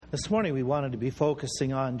This morning we wanted to be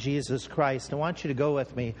focusing on Jesus Christ. I want you to go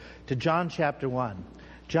with me to John chapter 1.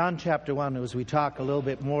 John chapter 1, as we talk a little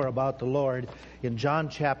bit more about the Lord in John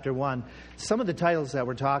chapter 1. Some of the titles that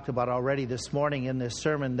were talked about already this morning in this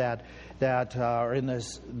sermon that are in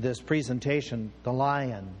this presentation: the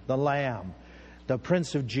Lion, the Lamb, the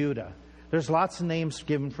Prince of Judah. There's lots of names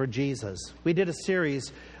given for Jesus. We did a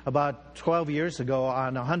series about 12 years ago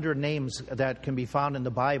on 100 names that can be found in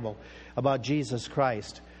the Bible about Jesus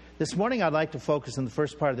Christ. This morning I'd like to focus in the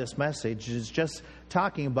first part of this message is just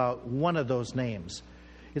talking about one of those names.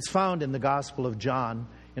 It's found in the Gospel of John.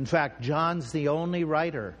 In fact, John's the only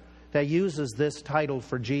writer that uses this title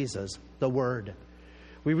for Jesus, the Word.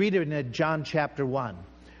 We read it in John chapter 1,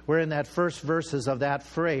 where in that first verses of that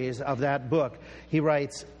phrase, of that book, he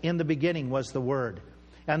writes, "In the beginning was the Word,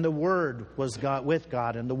 and the Word was God, with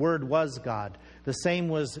God, and the Word was God. The same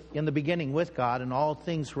was in the beginning with God, and all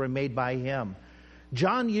things were made by Him."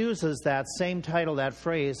 John uses that same title, that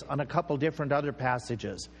phrase, on a couple different other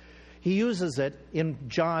passages. He uses it in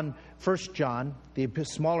 1 John, the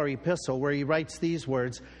smaller epistle, where he writes these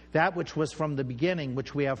words: "That which was from the beginning,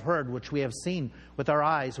 which we have heard, which we have seen with our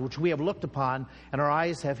eyes, which we have looked upon, and our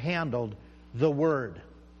eyes have handled, the Word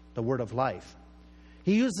of life."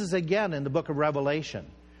 He uses again in the book of Revelation,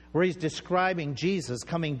 where he's describing Jesus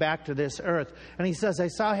coming back to this earth. And he says, "I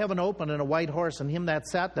saw heaven open and a white horse, and him that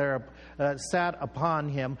sat upon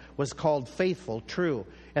him was called Faithful, True.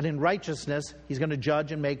 And in righteousness he's going to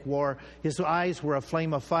judge and make war. His eyes were a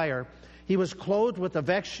flame of fire. He was clothed with a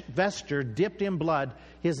vesture dipped in blood.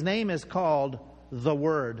 His name is called the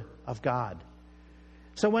Word of God."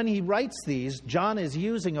 So when he writes these, John is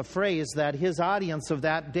using a phrase that his audience of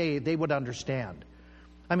that day, they would understand.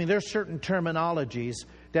 I mean, there's certain terminologies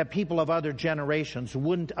that people of other generations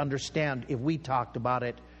wouldn't understand if we talked about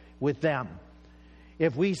it with them.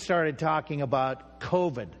 If we started talking about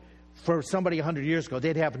COVID for somebody 100 years ago,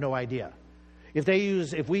 they'd have no idea. If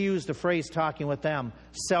we used the phrase talking with them,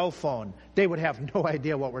 cell phone, they would have no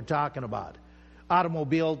idea what we're talking about.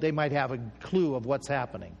 Automobile, they might have a clue of what's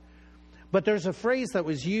happening. But there's a phrase that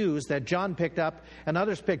was used that John picked up and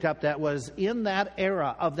others picked up that was in that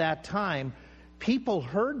era of that time. People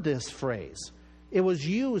heard this phrase. It was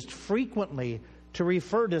used frequently to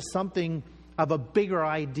refer to something of a bigger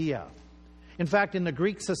idea. In fact, in the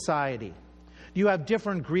Greek society, you have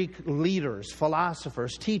different Greek leaders,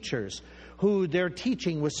 philosophers, teachers, who their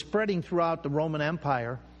teaching was spreading throughout the Roman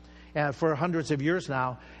Empire for hundreds of years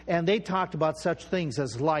now. And they talked about such things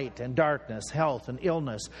as light and darkness, health and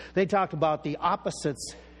illness. They talked about the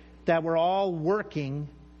opposites that were all working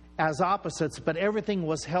as opposites, but everything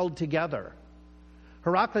was held together.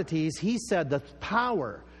 Heraclitus, he said the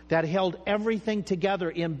power that held everything together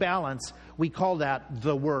in balance, we call that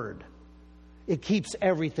the Word. It keeps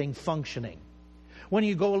everything functioning. When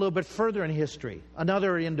you go a little bit further in history,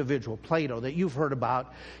 another individual, Plato, that you've heard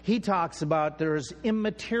about, he talks about there's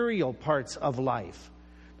immaterial parts of life.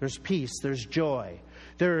 There's peace, there's joy,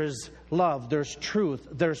 there's love, there's truth,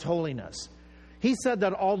 there's holiness. He said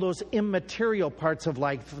that all those immaterial parts of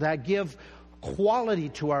life that give quality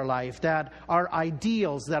to our life, that are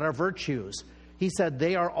ideals, that are virtues, he said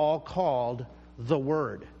they are all called the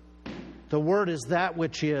Word. The Word is that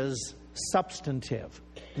which is substantive,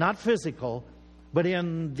 not physical, but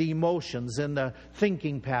in the emotions, in the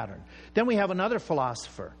thinking pattern. Then we have another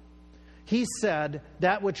philosopher. He said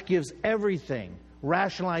that which gives everything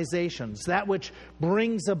rationalizations, that which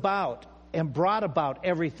brings about and brought about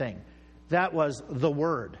everything, that was the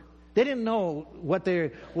Word. They didn't know what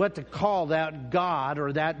to call that God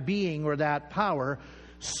or that being or that power,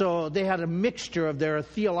 so they had a mixture of their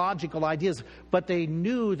theological ideas, but they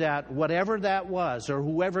knew that whatever that was or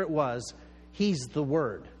whoever it was, He's the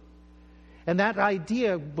Word. And that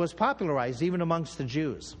idea was popularized even amongst the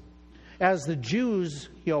Jews. As the Jews,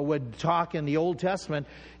 would talk in the Old Testament,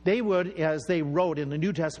 they would, as they wrote in the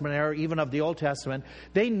New Testament era, even of the Old Testament,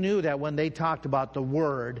 they knew that when they talked about the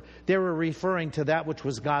Word, they were referring to that which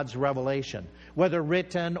was God's revelation. Whether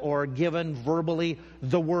written or given verbally,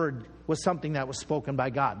 the Word was something that was spoken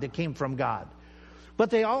by God, that came from God.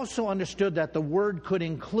 But they also understood that the Word could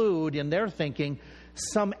include, in their thinking,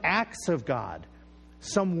 some acts of God,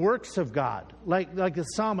 some works of God, like the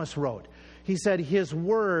psalmist wrote. He said His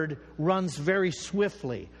Word runs very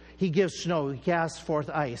swiftly. He gives snow, He casts forth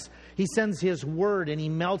ice. He sends His Word and He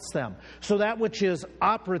melts them. So that which is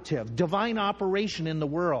operative, divine operation in the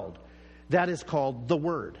world, that is called the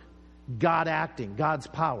Word. God acting, God's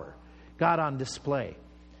power, God on display.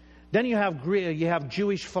 Then you have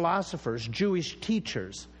Jewish philosophers, Jewish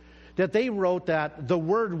teachers, that they wrote that the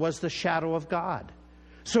Word was the shadow of God.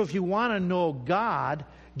 So if you want to know God,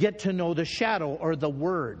 get to know the shadow or the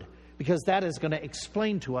Word, because that is going to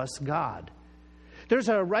explain to us God. There's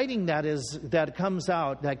a writing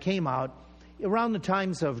that came out around the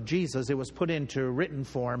times of Jesus. It was put into written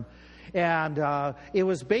form. And it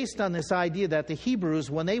was based on this idea that the Hebrews,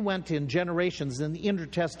 when they went in generations in the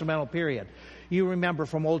intertestamental period, you remember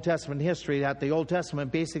from Old Testament history that the Old Testament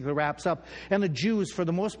basically wraps up. And the Jews, for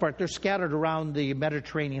the most part, they're scattered around the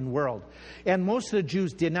Mediterranean world. And most of the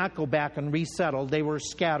Jews did not go back and resettle. They were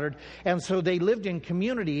scattered. And so they lived in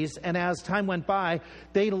communities. And as time went by,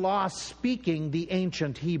 they lost speaking the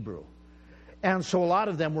ancient Hebrew. And so a lot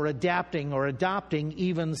of them were adapting or adopting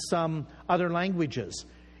even some other languages.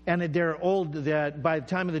 And by the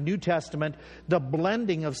time of the New Testament, the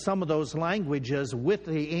blending of some of those languages with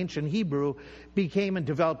the ancient Hebrew became and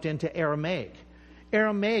developed into Aramaic.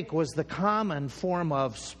 Aramaic was the common form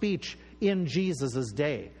of speech in Jesus'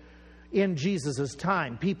 day, in Jesus'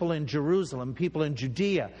 time. People in Jerusalem, people in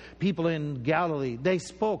Judea, people in Galilee, they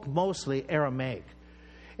spoke mostly Aramaic.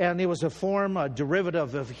 And it was a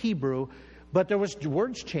derivative of Hebrew, but there was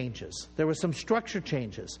words changes. There was some structure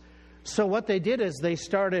changes. So what they did is they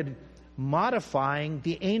started modifying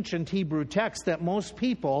the ancient Hebrew text that most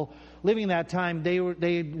people living that time, they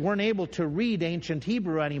weren't able to read ancient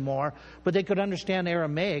Hebrew anymore, but they could understand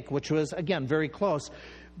Aramaic, which was, again, very close.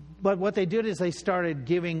 But what they did is they started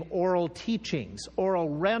giving oral teachings, oral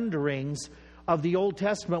renderings of the Old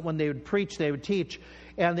Testament. When they would preach, they would teach,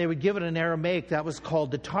 and they would give it in Aramaic. That was called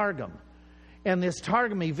the Targum. And this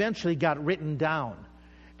Targum eventually got written down.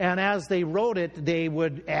 And as they wrote it, they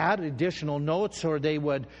would add additional notes or they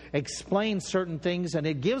would explain certain things. And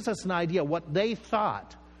it gives us an idea what they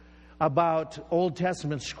thought about Old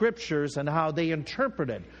Testament scriptures and how they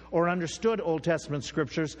interpreted or understood Old Testament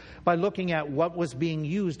scriptures by looking at what was being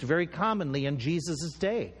used very commonly in Jesus'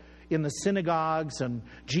 day in the synagogues. And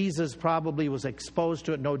Jesus probably was exposed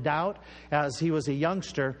to it, no doubt, as he was a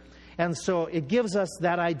youngster. And so it gives us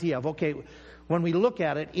that idea of, okay, when we look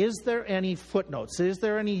at it, is there any footnotes? Is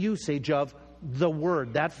there any usage of the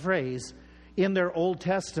word, that phrase, in their Old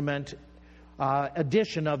Testament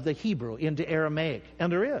edition of the Hebrew into Aramaic? And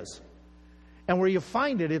there is. And where you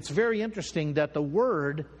find it, it's very interesting that the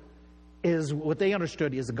word is, what they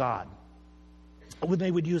understood is God, when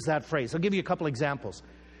they would use that phrase. I'll give you a couple examples.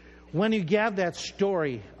 When you have that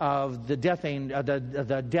story of the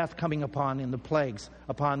death coming upon in the plagues,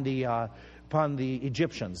 upon the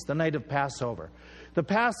Egyptians, the night of Passover. The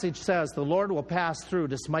passage says, the Lord will pass through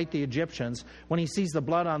to smite the Egyptians. When he sees the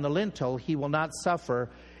blood on the lintel, he will not suffer.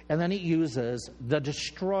 And then it uses the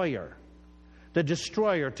destroyer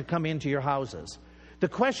to come into your houses. The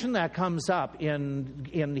question that comes up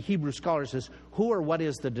in Hebrew scholars is, who or what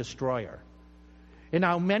is the destroyer? And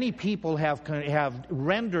now many people have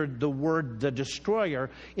rendered the word the destroyer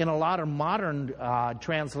in a lot of modern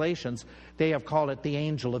translations. They have called it the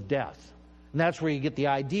angel of death. And that's where you get the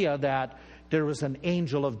idea that there was an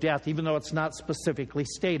angel of death, even though it's not specifically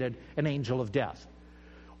stated, an angel of death.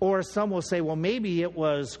 Or some will say, well, maybe it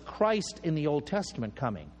was Christ in the Old Testament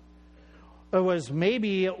coming.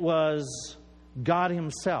 Maybe it was God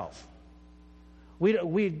himself.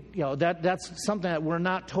 That's something that we're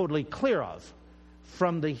not totally clear of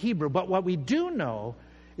from the Hebrew. But what we do know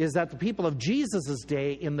is that the people of Jesus'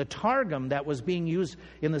 day, in the Targum that was being used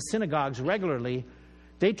in the synagogues regularly,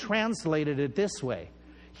 they translated it this way: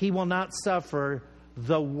 he will not suffer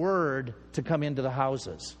the word to come into the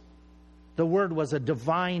houses. The word was a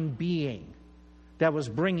divine being that was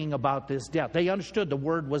bringing about this death. They understood the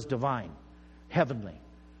word was divine, heavenly.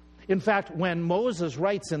 In fact, when Moses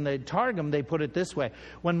writes in the Targum, they put it this way: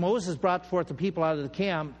 when Moses brought forth the people out of the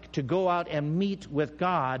camp to go out and meet with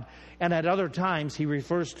God, and at other times he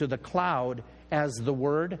refers to the cloud as the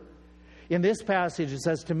word. In this passage, it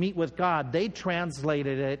says to meet with God. They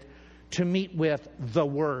translated it to meet with the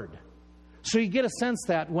Word. So you get a sense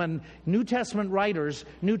that when New Testament writers,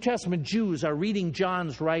 New Testament Jews are reading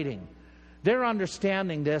John's writing, they're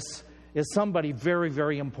understanding this is somebody very,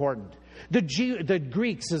 very important. The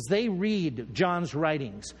Greeks, as they read John's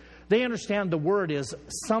writings, they understand the Word is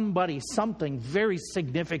somebody, something very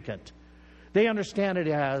significant. They understand it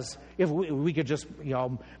as, if we could just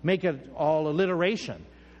make it all alliteration,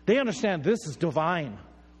 they understand this is divine.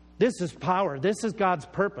 This is power. This is God's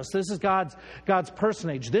purpose. This is God's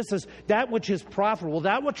personage. This is that which is profitable.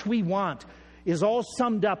 That which we want is all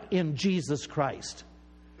summed up in Jesus Christ.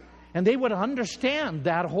 And they would understand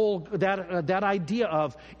that idea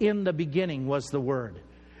of in the beginning was the Word,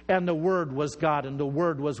 and the Word was God, and the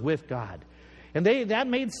Word was with God. And that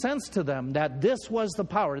made sense to them, that this was the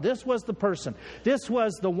power, this was the person, this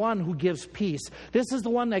was the one who gives peace, this is the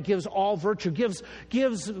one that gives all virtue,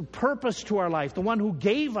 gives purpose to our life, the one who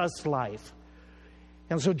gave us life.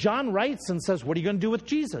 And so John writes and says, what are you going to do with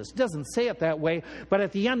Jesus? He doesn't say it that way, but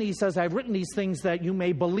at the end he says, I've written these things that you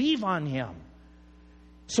may believe on him.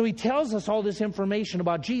 So he tells us all this information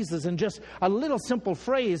about Jesus in just a little simple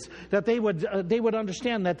phrase that they would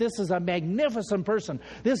understand that this is a magnificent person.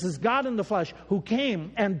 This is God in the flesh who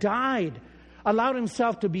came and died, allowed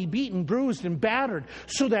himself to be beaten, bruised, and battered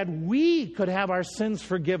so that we could have our sins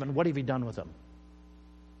forgiven. What have you done with him?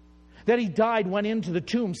 That he died, went into the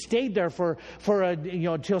tomb, stayed there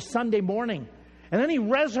till Sunday morning, and then he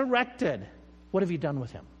resurrected. What have you done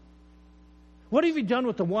with him? What have you done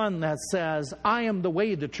with the one that says, I am the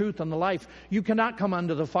way, the truth, and the life? You cannot come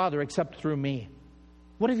unto the Father except through me.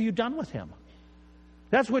 What have you done with him?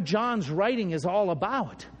 That's what John's writing is all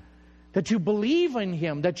about. That you believe in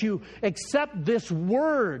him, that you accept this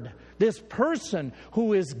word, this person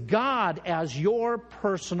who is God as your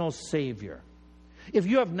personal Savior. If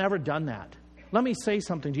you have never done that, let me say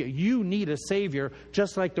something to you. You need a Savior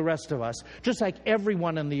just like the rest of us, just like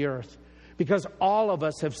everyone on the earth. Because all of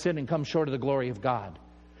us have sinned and come short of the glory of God.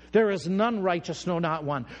 There is none righteous, no, not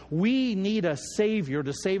one. We need a Savior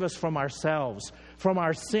to save us from ourselves, from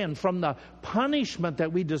our sin, from the punishment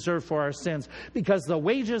that we deserve for our sins. Because the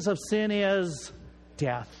wages of sin is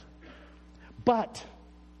death. But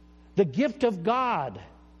the gift of God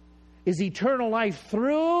is eternal life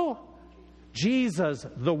through Jesus,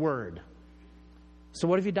 the Word. So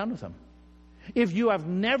what have you done with him? If you have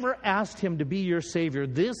never asked him to be your Savior,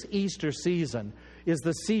 this Easter season is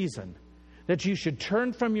the season that you should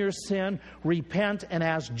turn from your sin, repent, and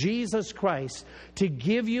ask Jesus Christ to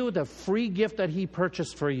give you the free gift that he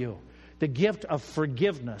purchased for you, the gift of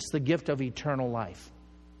forgiveness, the gift of eternal life.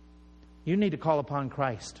 You need to call upon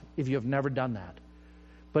Christ if you have never done that.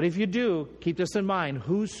 But if you do, keep this in mind,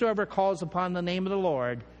 whosoever calls upon the name of the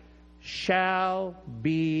Lord shall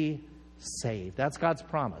be saved. That's God's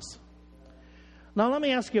promise. Now let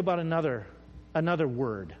me ask you about another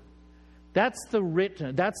word. That's the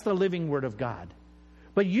living Word of God.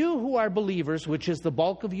 But you who are believers, which is the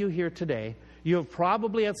bulk of you here today, you have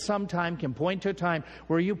probably at some time can point to a time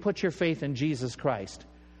where you put your faith in Jesus Christ.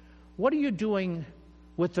 What are you doing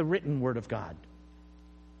with the written Word of God?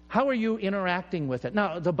 How are you interacting with it?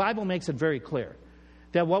 Now, the Bible makes it very clear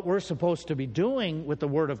that what we're supposed to be doing with the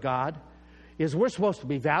Word of God is we're supposed to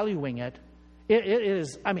be valuing it. It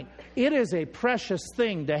is a precious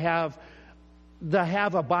thing to have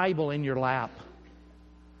a Bible in your lap,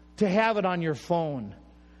 to have it on your phone,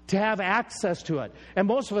 to have access to it. And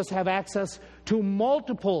most of us have access to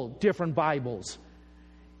multiple different Bibles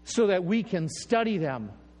so that we can study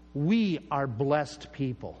them. We are blessed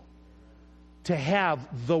people to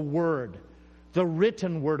have the Word, the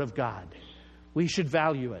written Word of God. We should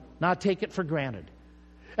value it, not take it for granted.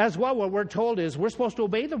 As well, what we're told is we're supposed to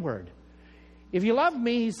obey the Word. If you love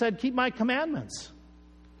me, he said, keep my commandments.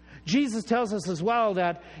 Jesus tells us as well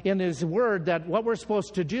that in his word that what we're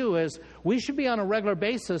supposed to do is we should be on a regular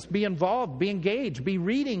basis, be involved, be engaged, be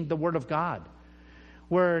reading the Word of God.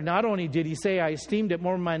 Where not only did he say, I esteemed it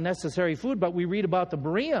more than my necessary food, but we read about the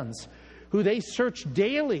Bereans, who they searched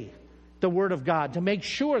daily the Word of God to make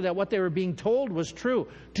sure that what they were being told was true.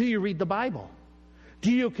 Do you read the Bible?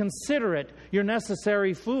 Do you consider it your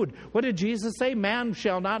necessary food? What did Jesus say? Man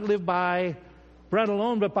shall not live by bread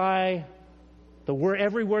alone, but by the word,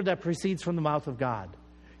 every word that proceeds from the mouth of God.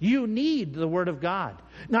 You need the Word of God.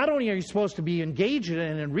 Not only are you supposed to be engaged in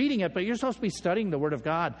it and reading it, but you're supposed to be studying the Word of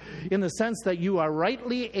God in the sense that you are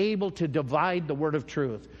rightly able to divide the word of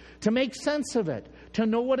truth, to make sense of it, to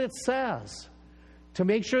know what it says, to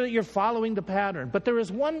make sure that you're following the pattern. But there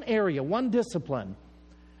is one area, one discipline,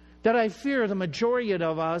 that I fear the majority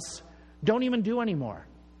of us don't even do anymore.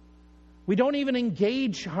 We don't even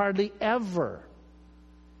engage hardly ever.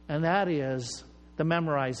 And that is the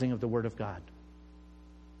memorizing of the Word of God.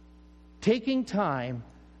 Taking time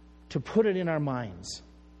to put it in our minds.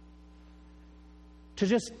 To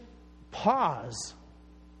just pause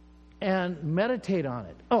and meditate on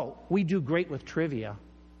it. Oh, we do great with trivia.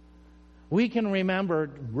 We can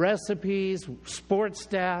remember recipes, sports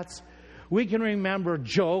stats. We can remember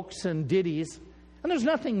jokes and ditties. And there's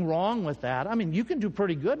nothing wrong with that. I mean, you can do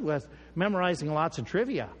pretty good with memorizing lots of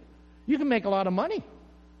trivia. You can make a lot of money.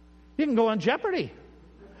 You can go on Jeopardy.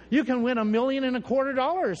 You can win $1.25 million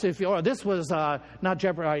if you. Oh, this was not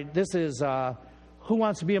Jeopardy. This is Who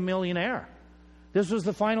Wants to Be a Millionaire. This was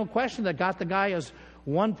the final question that got the guy his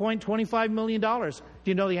 $1.25 million. Do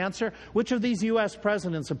you know the answer? Which of these U.S.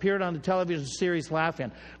 presidents appeared on the television series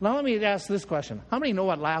Laugh-In? Now let me ask this question. How many know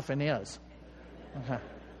what Laugh-In is?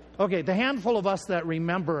 Okay, the handful of us that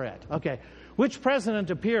remember it. Okay, which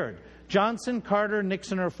president appeared? Johnson, Carter,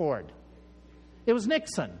 Nixon, or Ford? It was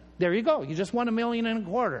Nixon. There you go. You just won $1.25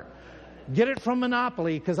 million. Get it from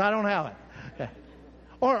Monopoly because I don't have it. Okay.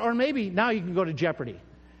 Or maybe now you can go to Jeopardy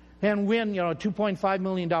and win, $2.5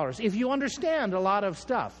 million. If you understand a lot of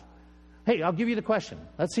stuff. Hey, I'll give you the question.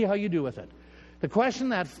 Let's see how you do with it. The question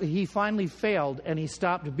that he finally failed and he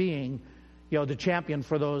stopped being, the champion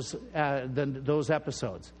for those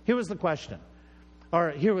episodes. Here was the question.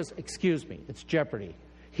 It's Jeopardy.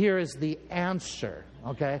 Here is the answer,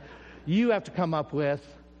 okay? You have to come up with,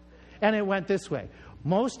 and it went this way.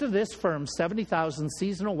 Most of this firm's 70,000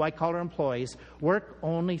 seasonal white-collar employees work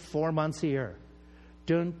only 4 months a year.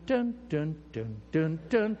 Dun, dun, dun, dun, dun,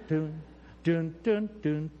 dun, dun, dun, dun,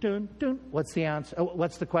 dun, dun, dun. What's the answer?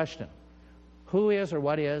 What's the question? Who is or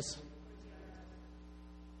what is?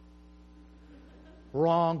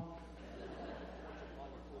 Wrong.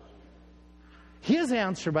 His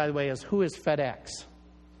answer, by the way, is who is FedEx?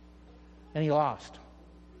 And he lost.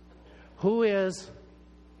 Who is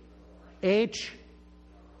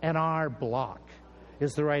H&R Block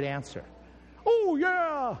is the right answer. Oh,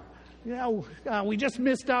 yeah. We just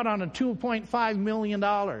missed out on a $2.5 million.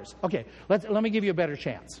 Okay, let me give you a better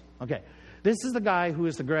chance. Okay, this is the guy who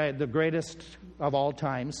is the greatest of all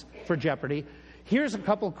times for Jeopardy. Here's a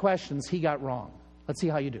couple of questions he got wrong. Let's see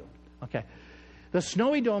how you do. Okay. The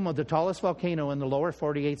snowy dome of the tallest volcano in the lower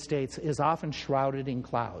 48 states is often shrouded in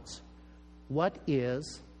clouds. What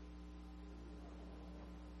is?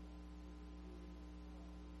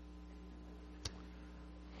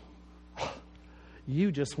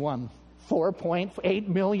 You just won $4.8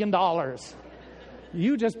 million.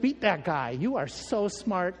 You just beat that guy. You are so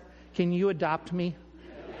smart. Can you adopt me?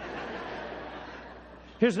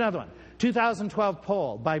 Here's another one. 2012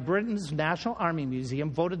 poll by Britain's National Army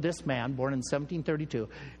Museum voted this man, born in 1732,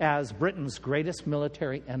 as Britain's greatest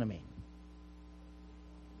military enemy.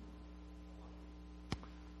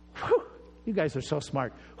 Whew, you guys are so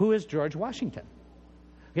smart. Who is George Washington?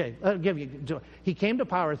 Okay, I'll give you. He came to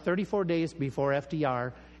power 34 days before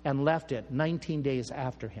FDR and left it 19 days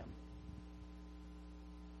after him.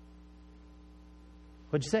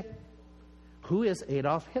 What'd you say? Who is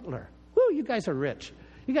Adolf Hitler? Woo, you guys are rich.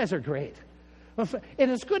 You guys are great.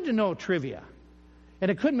 And it's good to know trivia.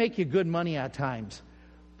 And it could make you good money at times.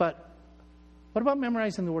 But what about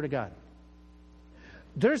memorizing the Word of God?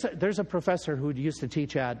 There's a professor who used to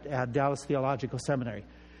teach at Dallas Theological Seminary.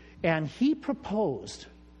 And he proposed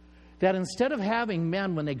that instead of having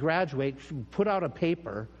men, when they graduate, put out a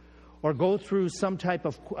paper or go through some type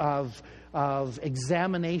of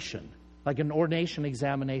examination, like an ordination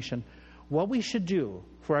examination, what we should do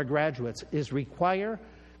for our graduates is require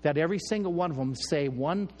that every single one of them say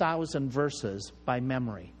 1,000 verses by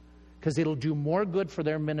memory, because it'll do more good for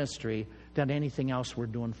their ministry than anything else we're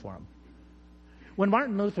doing for them. When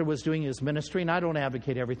Martin Luther was doing his ministry, and I don't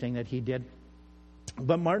advocate everything that he did,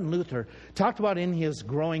 but Martin Luther talked about in his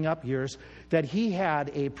growing up years that he had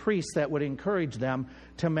a priest that would encourage them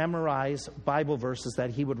to memorize Bible verses that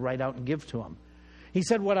he would write out and give to them. He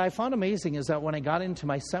said, what I found amazing is that when I got into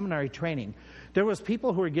my seminary training, there was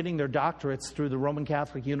people who were getting their doctorates through the Roman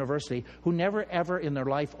Catholic University who never, ever in their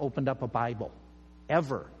life opened up a Bible.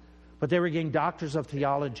 Ever. But they were getting doctors of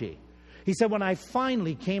theology. He said, when I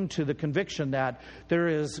finally came to the conviction that there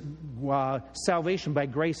is salvation by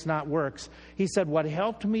grace, not works, he said, what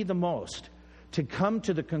helped me the most to come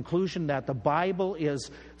to the conclusion that the Bible is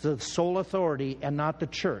the sole authority and not the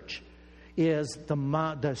church is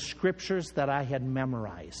the scriptures that I had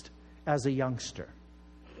memorized as a youngster.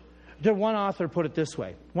 One author put it this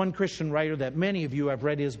way, one Christian writer that many of you have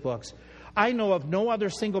read his books. I know of no other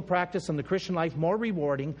single practice in the Christian life more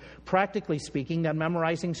rewarding, practically speaking, than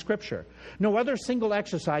memorizing Scripture. No other single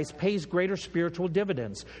exercise pays greater spiritual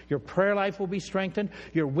dividends. Your prayer life will be strengthened.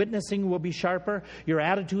 Your witnessing will be sharper. Your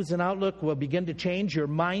attitudes and outlook will begin to change. Your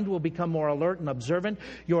mind will become more alert and observant.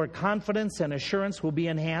 Your confidence and assurance will be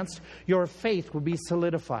enhanced. Your faith will be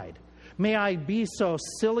solidified. May I be so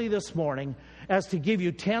silly this morning as to give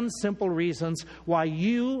you 10 simple reasons why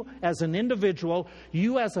you as an individual,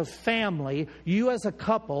 you as a family, you as a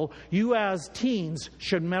couple, you as teens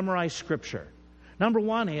should memorize Scripture. Number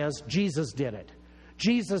one is Jesus did it.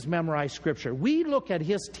 Jesus memorized Scripture. We look at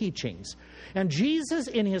His teachings, and Jesus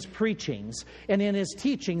in His preachings and in His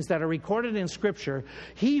teachings that are recorded in Scripture,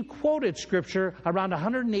 He quoted Scripture around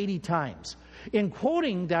 180 times. In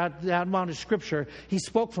quoting that amount of Scripture, He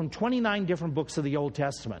spoke from 29 different books of the Old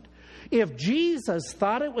Testament. If Jesus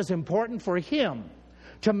thought it was important for him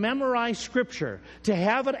to memorize Scripture, to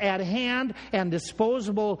have it at hand and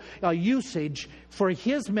disposable usage for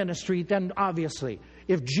his ministry, then obviously,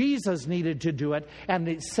 if Jesus needed to do it and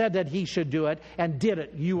it said that he should do it and did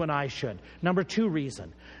it, you and I should. Number 2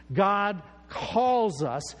 reason, God calls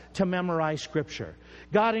us to memorize Scripture.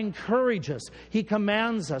 God encourages. He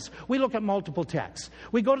commands us. We look at multiple texts.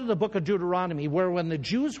 We go to the book of Deuteronomy, where when the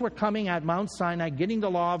Jews were coming at Mount Sinai, getting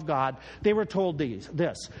the law of God, they were told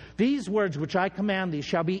these words which I command thee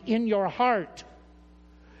shall be in your heart.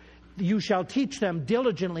 You shall teach them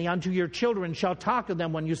diligently unto your children, shall talk of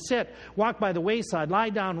them when you sit, walk by the wayside, lie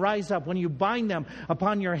down, rise up, when you bind them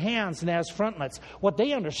upon your hands and as frontlets. What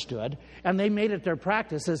they understood, and they made it their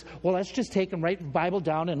practice, is, well, let's just take and write the Bible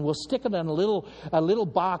down and we'll stick it in a little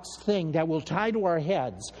box thing that we'll tie to our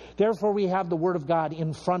heads. Therefore, we have the Word of God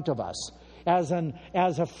in front of us as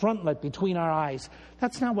a frontlet between our eyes.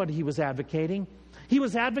 That's not what he was advocating. He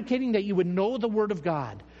was advocating that you would know the Word of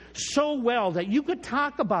God so well that you could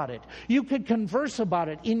talk about it. You could converse about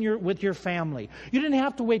it with your family. You didn't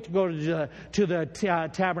have to wait to go to the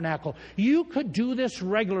tabernacle. You could do this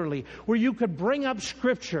regularly, where you could bring up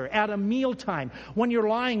Scripture at a mealtime. When you're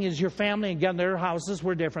lying as your family, again, their houses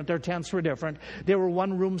were different, their tents were different. They were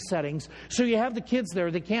one-room settings. So you have the kids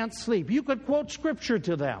there, they can't sleep. You could quote Scripture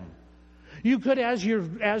to them. You could, as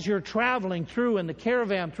you're traveling through in the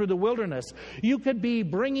caravan through the wilderness, you could be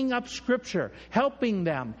bringing up Scripture, helping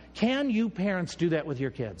them. Can you parents do that with your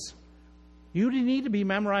kids? You need to be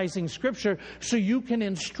memorizing Scripture so you can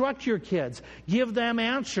instruct your kids, give them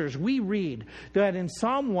answers. We read that in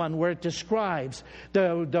Psalm 1 where it describes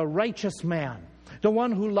the righteous man, the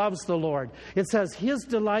one who loves the Lord. It says, his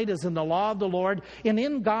delight is in the law of the Lord, and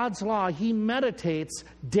in God's law he meditates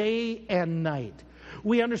day and night.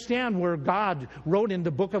 We understand where God wrote in the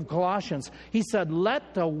book of Colossians, he said,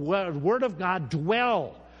 let the Word of God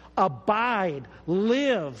dwell, abide,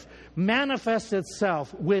 live, manifest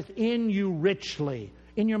itself within you richly,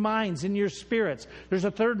 in your minds, in your spirits. There's a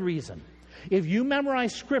third reason. If you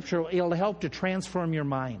memorize Scripture, it'll help to transform your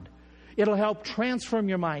mind. It'll help transform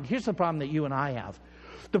your mind. Here's the problem that you and I have.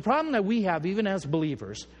 The problem that we have, even as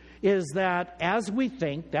believers, is that as we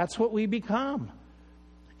think, that's what we become.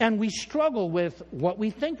 And we struggle with what we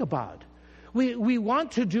think about. We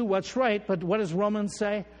want to do what's right, but what does Romans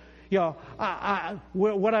say?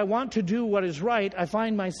 What I want to do, what is right, I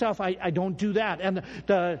find myself, I don't do that. And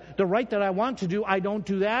the right that I want to do, I don't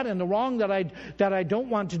do that. And the wrong that I don't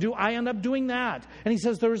want to do, I end up doing that. And he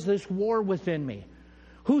says, there's this war within me.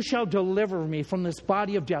 Who shall deliver me from this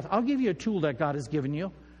body of death? I'll give you a tool that God has given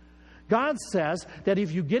you. God says that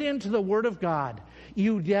if you get into the Word of God,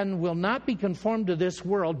 you then will not be conformed to this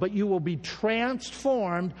world, but you will be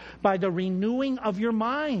transformed by the renewing of your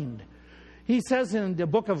mind. He says in the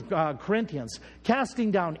book of Corinthians,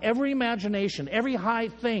 casting down every imagination, every high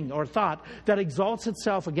thing or thought that exalts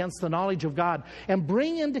itself against the knowledge of God, and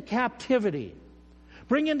bring into captivity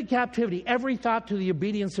every thought to the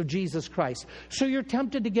obedience of Jesus Christ. So you're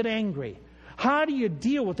tempted to get angry. How do you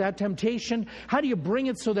deal with that temptation? How do you bring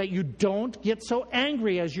it so that you don't get so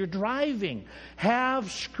angry as you're driving?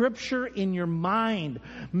 Have Scripture in your mind.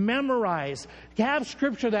 Memorize. Have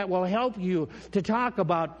Scripture that will help you to talk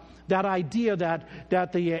about that idea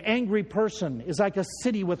that the angry person is like a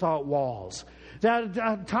city without walls.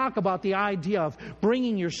 Talk about the idea of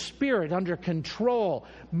bringing your spirit under control,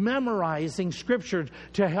 memorizing Scripture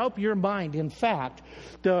to help your mind. In fact,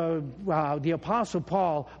 the Apostle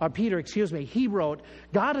Peter, he wrote,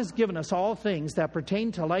 God has given us all things that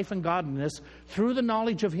pertain to life and godliness through the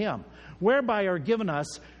knowledge of Him, whereby are given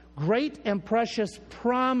us great and precious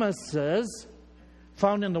promises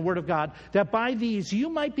found in the Word of God, that by these you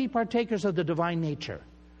might be partakers of the divine nature.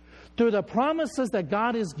 Through the promises that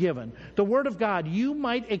God has given, the Word of God, you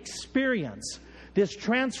might experience this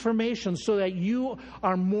transformation so that you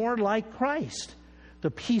are more like Christ. The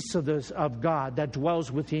peace of God that dwells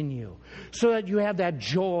within you. So that you have that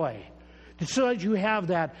joy. So that you have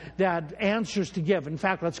that answers to give. In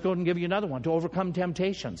fact, let's go and give you another one. To overcome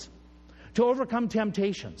temptations. To overcome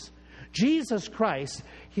temptations. Jesus Christ,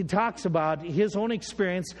 He talks about His own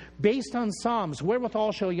experience based on Psalms.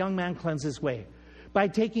 Wherewithal shall a young man cleanse his way? By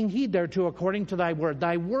taking heed thereto according to thy word.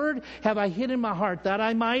 Thy word have I hid in my heart, that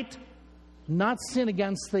I might not sin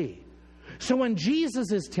against thee. So when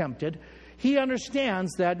Jesus is tempted, He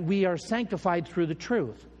understands that we are sanctified through the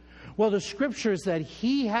truth. Well, the Scriptures that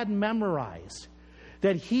He had memorized,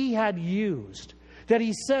 that He had used, that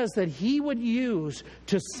He says that He would use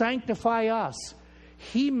to sanctify us,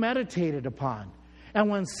 He meditated upon. And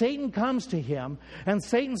when Satan comes to Him, and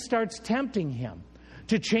Satan starts tempting Him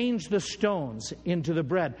to change the stones into the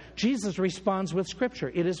bread. Jesus responds with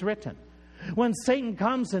Scripture. It is written. When Satan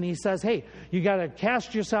comes and he says, hey, you got to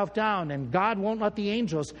cast yourself down, and God won't let the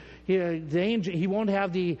angels, he'll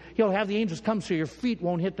have the angels come so your feet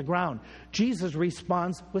won't hit the ground. Jesus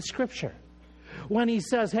responds with Scripture. When he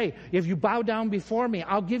says, hey, if you bow down before me,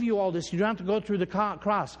 I'll give you all this. You don't have to go through the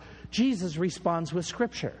cross. Jesus responds with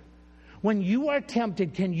Scripture. When you are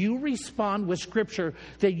tempted, can you respond with Scripture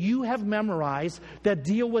that you have memorized that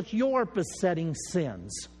deal with your besetting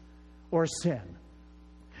sins or sin?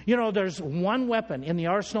 You know, there's one weapon in the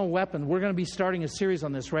arsenal weapon. We're going to be starting a series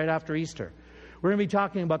on this right after Easter. We're going to be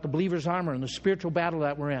talking about the believer's armor and the spiritual battle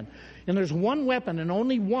that we're in. And there's one weapon and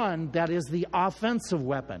only one that is the offensive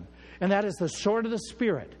weapon. And that is the sword of the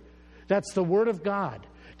Spirit. That's the Word of God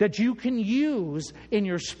that you can use in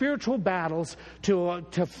your spiritual battles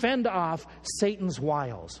to fend off Satan's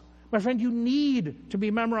wiles. My friend, you need to be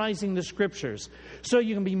memorizing the Scriptures so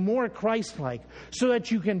you can be more Christ-like, so that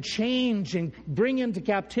you can change and bring into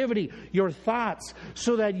captivity your thoughts,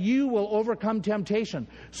 so that you will overcome temptation,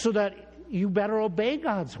 so that you better obey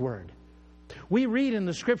God's Word. We read in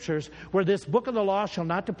the Scriptures where this book of the law shall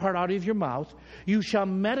not depart out of your mouth. You shall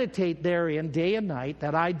meditate therein day and night,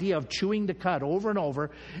 that idea of chewing the cud over and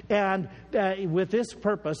over, and with this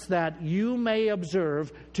purpose that you may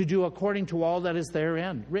observe to do according to all that is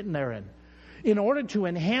therein, written therein. In order to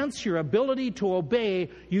enhance your ability to obey,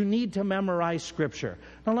 you need to memorize Scripture.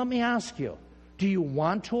 Now let me ask you, do you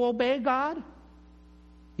want to obey God?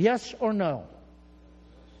 Yes or no?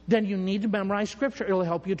 Then you need to memorize Scripture. It'll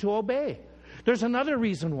help you to obey. There's another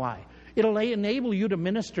reason why. It'll enable you to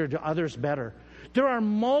minister to others better. There are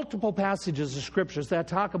multiple passages of Scriptures that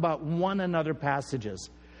talk about one another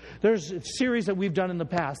passages. There's a series that we've done in the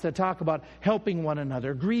past that talk about helping one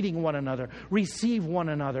another, greeting one another, receive one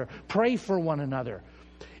another, pray for one another.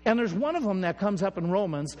 And there's one of them that comes up in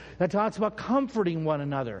Romans that talks about comforting one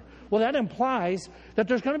another. Well, that implies that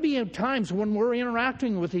there's going to be times when we're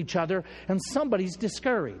interacting with each other and somebody's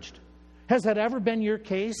discouraged. Has that ever been your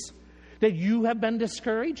case? That you have been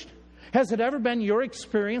discouraged? Has it ever been your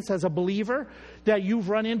experience as a believer that you've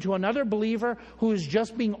run into another believer who is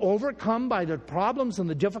just being overcome by the problems and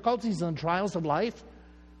the difficulties and the trials of life?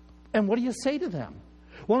 And what do you say to them?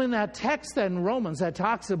 Well, in that text in Romans that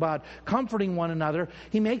talks about comforting one another,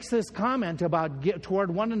 he makes this comment about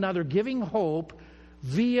toward one another giving hope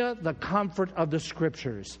via the comfort of the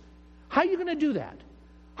Scriptures. How are you going to do that?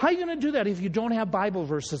 How are you going to do that if you don't have Bible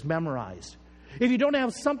verses memorized? If you don't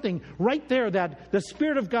have something right there that the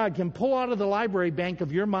Spirit of God can pull out of the library bank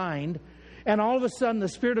of your mind, and all of a sudden the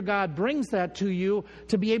Spirit of God brings that to you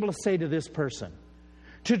to be able to say to this person,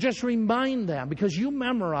 to just remind them, because you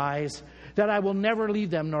memorize that I will never leave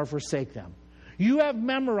them nor forsake them. You have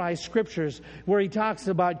memorized Scriptures where he talks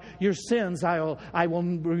about your sins I will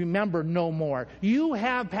remember no more. You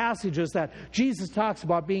have passages that Jesus talks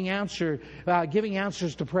about being answered, giving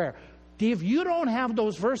answers to prayer. If you don't have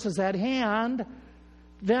those verses at hand,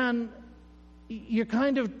 then you're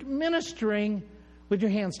kind of ministering with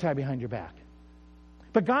your hands tied behind your back.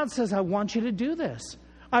 But God says, I want you to do this.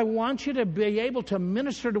 I want you to be able to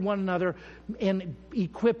minister to one another and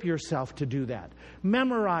equip yourself to do that.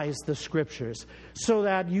 Memorize the Scriptures so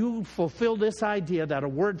that you fulfill this idea that a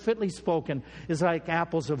word fitly spoken is like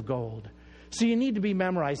apples of gold. So you need to be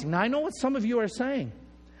memorizing. Now, I know what some of you are saying.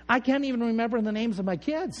 I can't even remember the names of my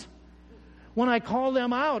kids. When I call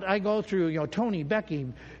them out, I go through, Tony, Becky,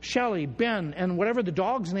 Shelley, Ben, and whatever the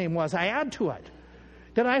dog's name was, I add to it.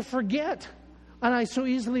 That I forget. And I so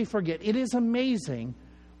easily forget. It is amazing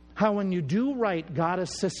how when you do right, God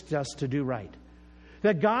assists us to do right.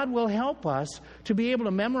 That God will help us to be able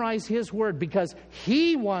to memorize His Word because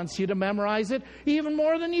He wants you to memorize it even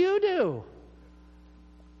more than you do.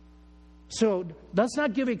 So let's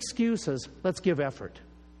not give excuses. Let's give effort.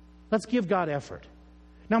 Let's give God effort.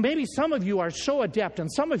 Now, maybe some of you are so adept, and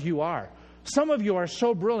some of you are. Some of you are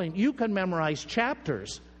so brilliant, you can memorize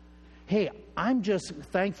chapters. Hey, I'm just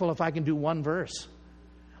thankful if I can do one verse.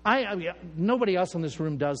 Nobody else in this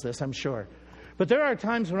room does this, I'm sure. But there are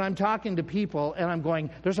times when I'm talking to people, and I'm going,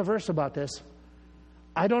 there's a verse about this.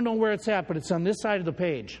 I don't know where it's at, but it's on this side of the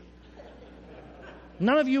page.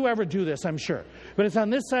 None of you ever do this, I'm sure. But it's on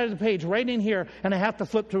this side of the page, right in here, and I have to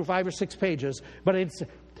flip through 5 or 6 pages. But it's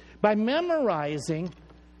by memorizing,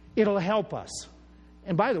 it'll help us.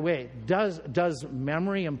 And by the way, does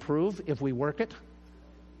memory improve if we work it?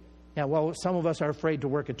 Yeah, well, some of us are afraid to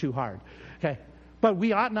work it too hard. Okay, but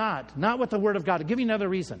we ought not with the Word of God. I'll give you another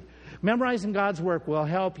reason. Memorizing God's work will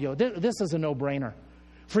help you. This is a no-brainer.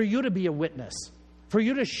 For you to be a witness, for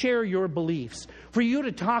you to share your beliefs, for you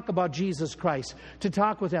to talk about Jesus Christ, to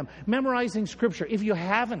talk with them. Memorizing Scripture. If you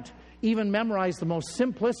haven't even memorized the most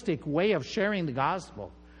simplistic way of sharing the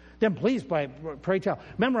gospel, then please, pray tell,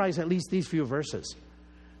 memorize at least these few verses.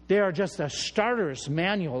 They are just a starter's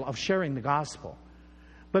manual of sharing the gospel.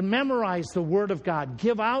 But memorize the Word of God.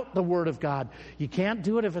 Give out the Word of God. You can't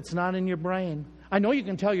do it if it's not in your brain. I know you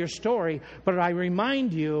can tell your story, but I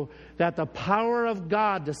remind you that the power of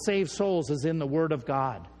God to save souls is in the Word of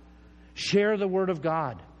God. Share the Word of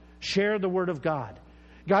God. Share the Word of God.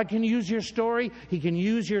 God can use your story. He can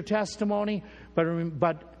use your testimony,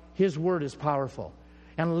 but His Word is powerful.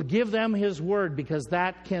 And give them His Word, because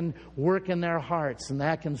that can work in their hearts and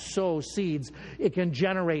that can sow seeds. It can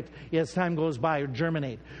generate as time goes by or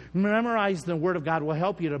germinate. Memorize the Word of God will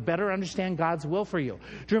help you to better understand God's will for you.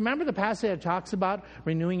 Do you remember the passage that talks about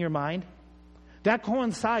renewing your mind? That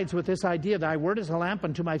coincides with this idea that Thy Word is a lamp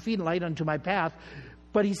unto my feet and light unto my path.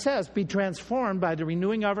 But He says, be transformed by the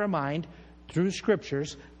renewing of our mind through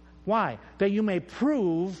Scriptures. Why? That you may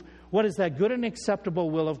prove what is that good and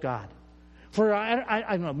acceptable will of God. For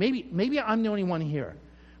I don't know, maybe I'm the only one here.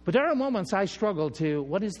 But there are moments I struggle to,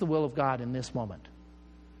 what is the will of God in this moment?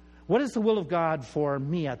 What is the will of God for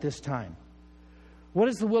me at this time? What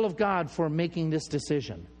is the will of God for making this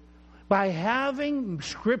decision? By having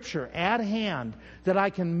Scripture at hand that I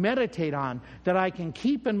can meditate on, that I can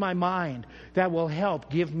keep in my mind, that will help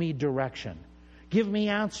give me direction, give me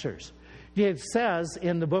answers. It says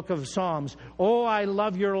in the book of Psalms, "Oh, I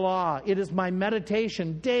love your law. It is my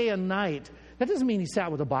meditation day and night." That doesn't mean he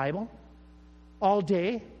sat with a Bible all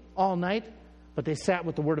day, all night, but they sat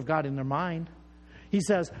with the Word of God in their mind. He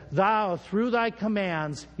says, "Thou, through thy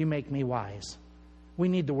commands, you make me wise." We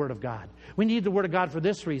need the Word of God. We need the Word of God for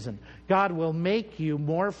this reason. God will make you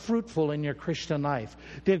more fruitful in your Christian life.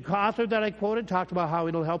 The author that I quoted talked about how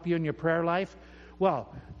it'll help you in your prayer life.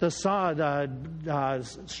 Well, the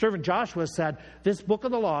servant Joshua said, "This book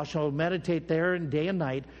of the law shall meditate therein day and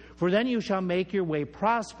night, for then you shall make your way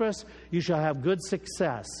prosperous, you shall have good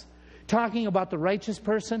success." Talking about the righteous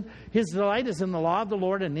person, his delight is in the law of the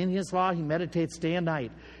Lord, and in His law he meditates day and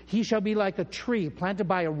night. He shall be like a tree planted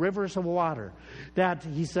by rivers of water, that,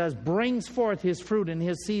 he says, brings forth his fruit in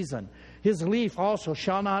his season. His leaf also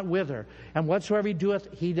shall not wither, and whatsoever he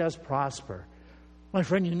doeth, he does prosper. My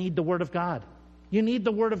friend, you need the Word of God. You need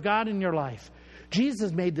the Word of God in your life.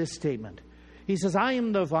 Jesus made this statement. He says, "I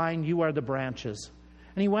am the vine, you are the branches."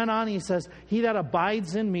 And he went on, he says, "He that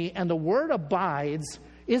abides in me," and the word abides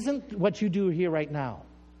isn't what you do here right now.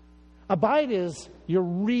 Abide is you're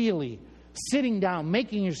really sitting down,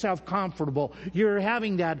 making yourself comfortable. You're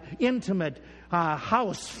having that intimate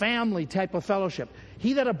house, family type of fellowship.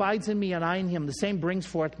 "He that abides in me and I in him, the same brings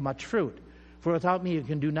forth much fruit. For without me you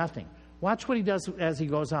can do nothing." Watch what he does as he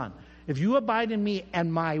goes on. "If you abide in me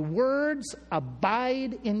and my words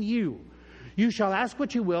abide in you, you shall ask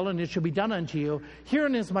what you will, and it shall be done unto you.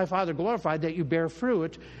 Herein is my Father glorified, that you bear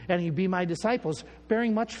fruit, and you be my disciples,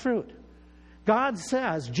 bearing much fruit." God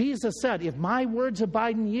says, Jesus said, if my words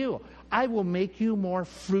abide in you, I will make you more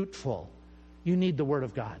fruitful. You need the Word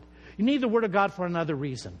of God. You need the Word of God for another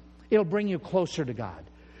reason. It'll bring you closer to God.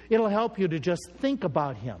 It'll help you to just think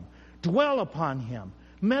about Him, dwell upon Him,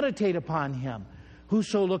 meditate upon Him.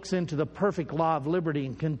 "Whoso looks into the perfect law of liberty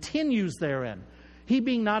and continues therein, he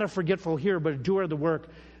being not a forgetful hearer, but a doer of the work,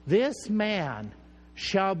 this man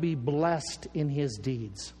shall be blessed in his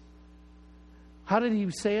deeds." How did he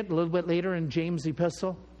say it a little bit later in James'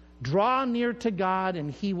 epistle? Draw near to God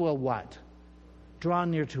and He will what? Draw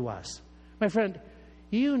near to us. My friend,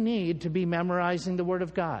 you need to be memorizing the Word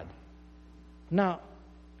of God. Now,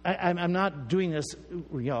 I'm not doing this,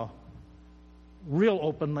 real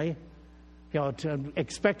openly,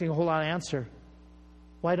 expecting a whole lot of answer.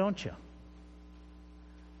 Why don't you?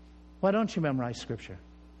 Why don't you memorize Scripture?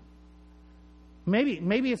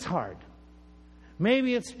 Maybe it's hard.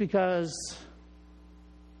 Maybe it's because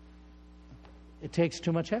it takes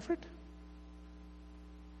too much effort.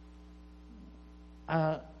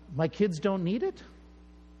 My kids don't need it.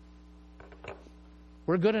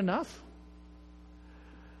 We're good enough.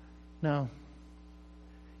 No.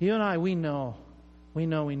 You and I, we know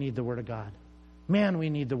we need the Word of God. Man, we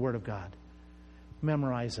need the Word of God.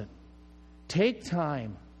 Memorize it. Take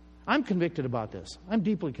time. I'm convicted about this. I'm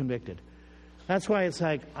deeply convicted. That's why it's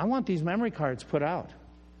like, I want these memory cards put out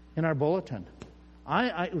in our bulletin.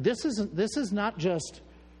 This is not just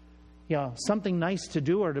something nice to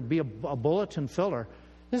do or to be a bulletin filler.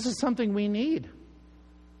 This is something we need.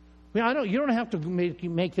 You don't have to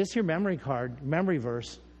make this your memory card, memory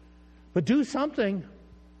verse, but do something.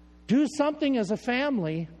 Do something as a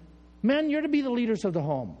family. Men, you're to be the leaders of the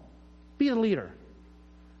home. Be the leader.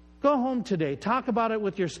 Go home today. Talk about it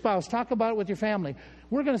with your spouse. Talk about it with your family.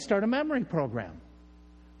 We're going to start a memory program.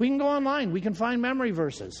 We can go online. We can find memory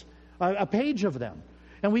verses, a page of them.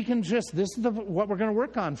 And we can this is what we're going to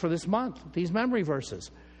work on for this month, these memory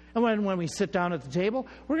verses. And when we sit down at the table,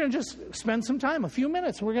 we're going to just spend some time, a few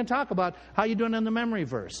minutes. We're going to talk about how you're doing in the memory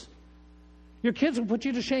verse. Your kids will put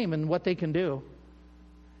you to shame in what they can do.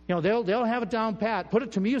 They'll have it down pat. Put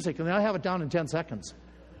it to music, and they'll have it down in 10 seconds.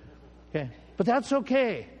 Okay, but that's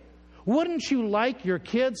okay. Wouldn't you like your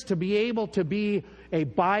kids to be able to be a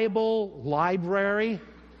Bible library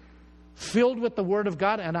filled with the Word of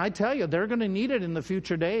God? And I tell you, they're going to need it in the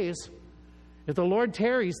future days. If the Lord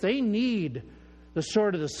tarries, they need the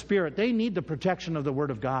sword of the Spirit. They need the protection of the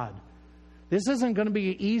Word of God. This isn't going to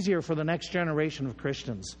be easier for the next generation of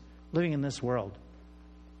Christians living in this world.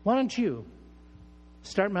 Why don't you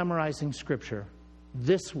start memorizing Scripture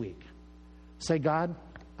this week? Say, God,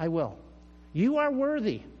 I will. You are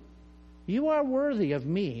worthy. You are worthy of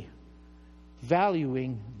me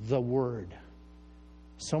valuing the Word.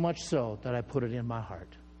 So much so that I put it in my heart.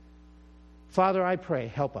 Father, I pray,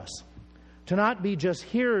 help us to not be just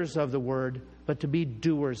hearers of the Word, but to be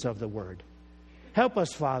doers of the Word. Help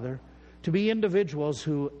us, Father, to be individuals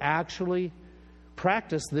who actually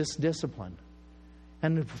practice this discipline.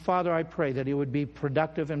 And Father, I pray that it would be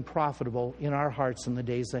productive and profitable in our hearts in the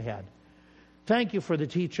days ahead. Thank you for the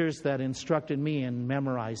teachers that instructed me in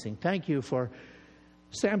memorizing. Thank you for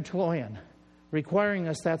Sam Tloyan requiring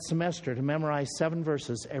us that semester to memorize 7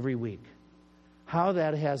 verses every week. How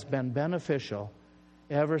that has been beneficial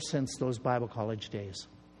ever since those Bible college days.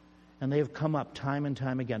 And they have come up time and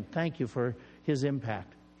time again. Thank you for his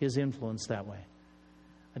impact, his influence that way.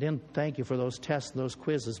 I didn't thank you for those tests, those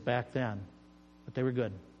quizzes back then, but they were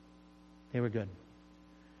good. They were good.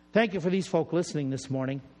 Thank you for these folk listening this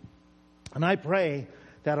morning. And I pray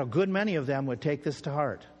that a good many of them would take this to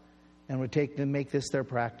heart and would make this their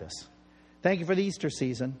practice. Thank you for the Easter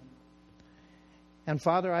season. And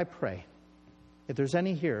Father, I pray, if there's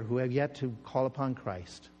any here who have yet to call upon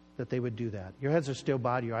Christ, that they would do that. Your heads are still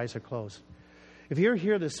bowed, your eyes are closed. If you're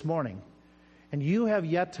here this morning and you have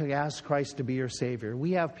yet to ask Christ to be your Savior,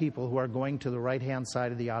 we have people who are going to the right-hand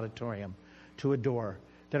side of the auditorium to a door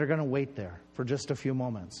that are going to wait there for just a few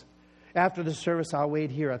moments. After the service, I'll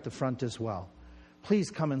wait here at the front as well.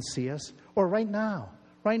 Please come and see us. Or right now,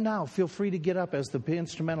 feel free to get up as the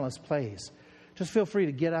instrumentalist plays. Just feel free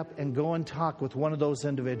to get up and go and talk with one of those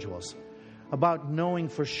individuals about knowing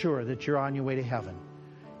for sure that you're on your way to heaven.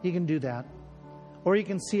 You can do that. Or you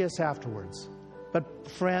can see us afterwards.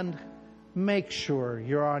 But friend, make sure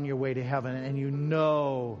you're on your way to heaven and you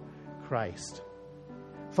know Christ.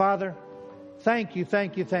 Father, thank you,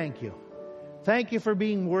 thank you, thank you. Thank you for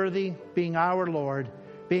being worthy, being our Lord,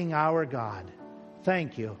 being our God.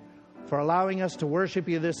 Thank you for allowing us to worship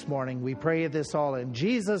you this morning. We pray this all in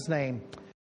Jesus' name.